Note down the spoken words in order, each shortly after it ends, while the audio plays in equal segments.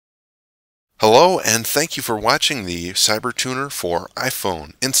Hello and thank you for watching the CyberTuner for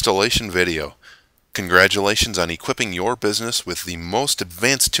iPhone installation video. Congratulations on equipping your business with the most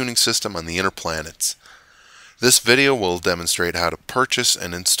advanced tuning system on the inner planets. This video will demonstrate how to purchase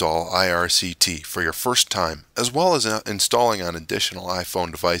and install iRCT for your first time, as well as installing on additional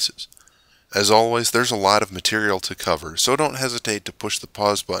iPhone devices. As always, there's a lot of material to cover, so don't hesitate to push the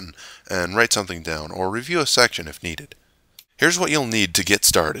pause button and write something down or review a section if needed. Here's what you'll need to get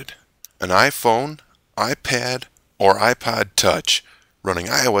started. An iPhone, iPad, or iPod Touch running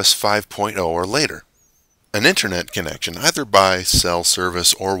iOS 5.0 or later. An internet connection either by cell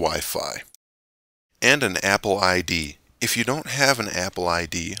service or Wi-Fi. And an Apple ID. If you don't have an Apple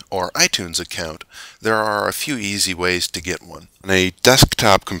ID or iTunes account, there are a few easy ways to get one. On a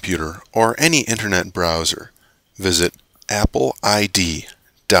desktop computer or any internet browser, visit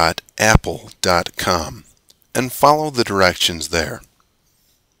appleid.apple.com and follow the directions there.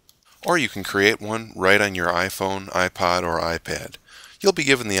 Or you can create one right on your iPhone, iPod, or iPad. You'll be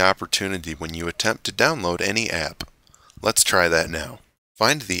given the opportunity when you attempt to download any app. Let's try that now.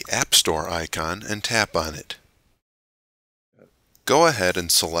 Find the App Store icon and tap on it. Go ahead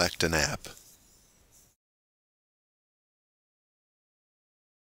and select an app.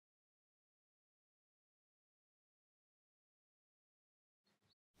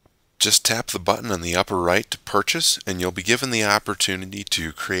 Just tap the button on the upper right to purchase, and you'll be given the opportunity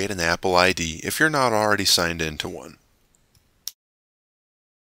to create an Apple ID if you're not already signed into one.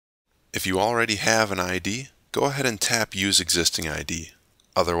 If you already have an ID, go ahead and tap Use Existing ID.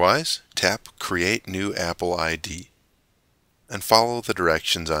 Otherwise, tap Create New Apple ID and follow the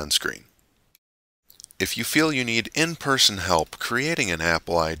directions on screen. If you feel you need in-person help creating an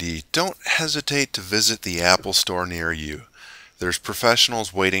Apple ID, don't hesitate to visit the Apple Store near you. There's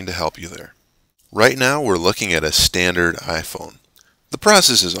professionals waiting to help you there. Right now we're looking at a standard iPhone. The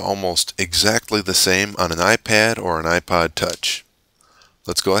process is almost exactly the same on an iPad or an iPod Touch.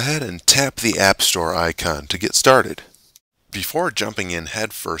 Let's go ahead and tap the App Store icon to get started. Before jumping in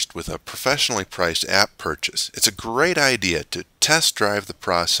headfirst with a professionally priced app purchase, it's a great idea to test drive the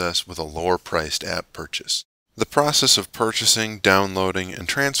process with a lower priced app purchase. The process of purchasing, downloading, and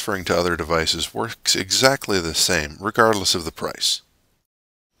transferring to other devices works exactly the same, regardless of the price.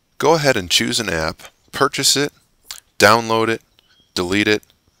 Go ahead and choose an app, purchase it, download it, delete it,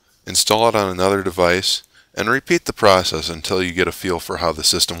 install it on another device, and repeat the process until you get a feel for how the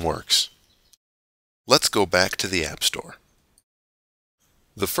system works. Let's go back to the App Store.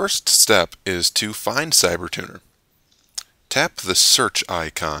 The first step is to find CyberTuner. Tap the search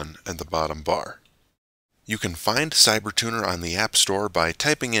icon at the bottom bar. You can find CyberTuner on the App Store by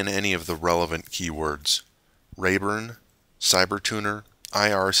typing in any of the relevant keywords: Rayburn, CyberTuner,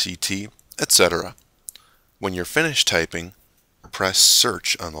 iRCT, etc. When you're finished typing, press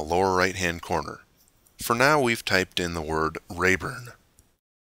Search on the lower right-hand corner. For now, we've typed in the word Rayburn.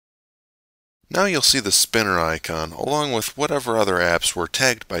 Now you'll see the spinner icon along with whatever other apps were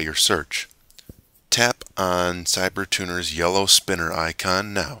tagged by your search. Tap on CyberTuner's yellow spinner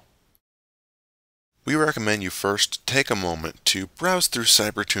icon now. We recommend you first take a moment to browse through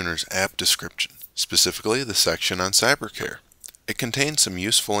CyberTuner's app description, specifically the section on CyberCare. It contains some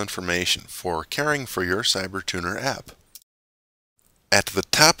useful information for caring for your CyberTuner app. At the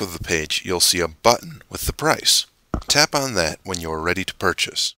top of the page, you'll see a button with the price. Tap on that when you're ready to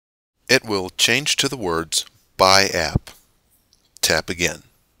purchase. It will change to the words Buy App. Tap again.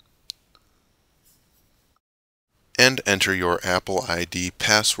 And enter your Apple ID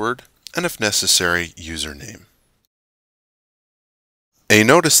password and, if necessary, username. A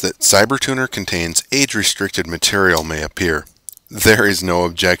notice that CyberTuner contains age-restricted material may appear. There is no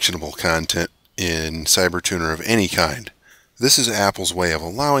objectionable content in CyberTuner of any kind. This is Apple's way of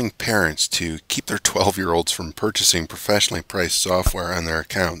allowing parents to keep their 12-year-olds from purchasing professionally priced software on their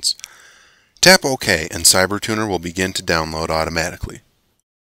accounts. Tap OK and CyberTuner will begin to download automatically.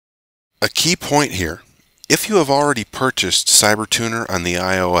 A key point here: if you have already purchased CyberTuner on the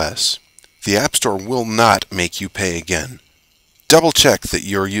iOS, the App Store will not make you pay again. Double check that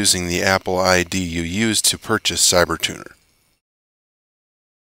you're using the Apple ID you used to purchase CyberTuner.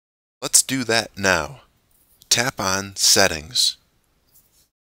 Let's do that now. Tap on Settings,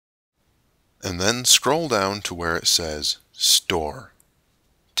 and then scroll down to where it says Store.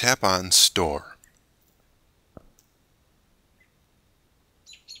 Tap on Store.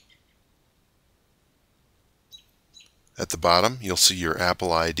 At the bottom, you'll see your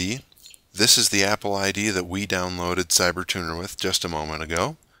Apple ID. This is the Apple ID that we downloaded CyberTuner with just a moment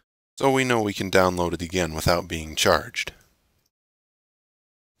ago, so we know we can download it again without being charged.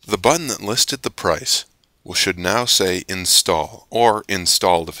 The button that listed the price, should now say install, or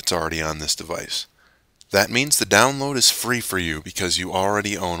installed if it's already on this device. That means the download is free for you because you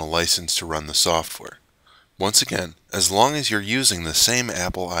already own a license to run the software. Once again, as long as you're using the same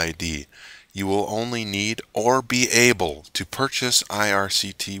Apple ID, you will only need or be able to purchase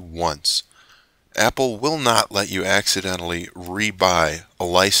iRCT once. Apple will not let you accidentally rebuy a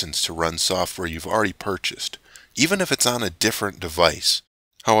license to run software you've already purchased, even if it's on a different device.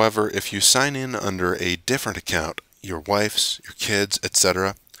 However, if you sign in under a different account, your wife's, your kids',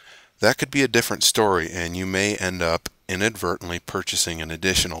 etc., that could be a different story and you may end up inadvertently purchasing an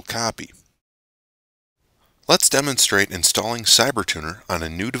additional copy. Let's demonstrate installing CyberTuner on a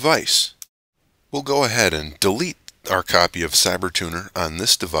new device. We'll go ahead and delete our copy of CyberTuner on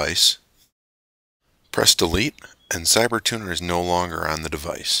this device. Press delete and CyberTuner is no longer on the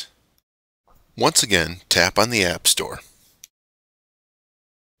device. Once again, tap on the App Store.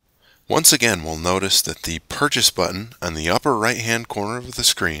 Once again, we'll notice that the purchase button on the upper right hand corner of the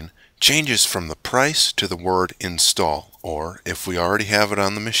screen changes from the price to the word install, or if we already have it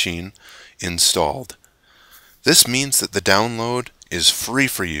on the machine, installed. This means that the download is free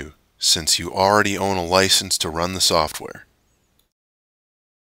for you since you already own a license to run the software.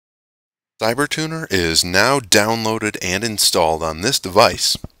 CyberTuner is now downloaded and installed on this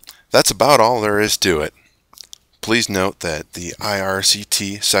device. That's about all there is to it. Please note that the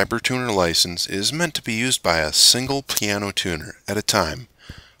iRCT CyberTuner license is meant to be used by a single piano tuner at a time,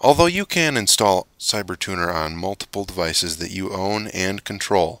 although you can install CyberTuner on multiple devices that you own and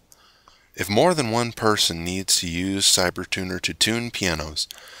control. If more than one person needs to use CyberTuner to tune pianos,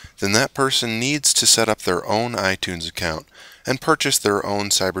 then that person needs to set up their own iTunes account and purchase their own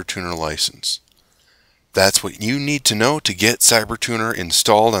CyberTuner license. That's what you need to know to get CyberTuner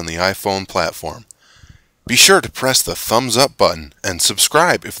installed on the iPhone platform. Be sure to press the thumbs up button and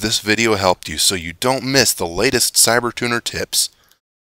subscribe if this video helped you so you don't miss the latest CyberTuner tips.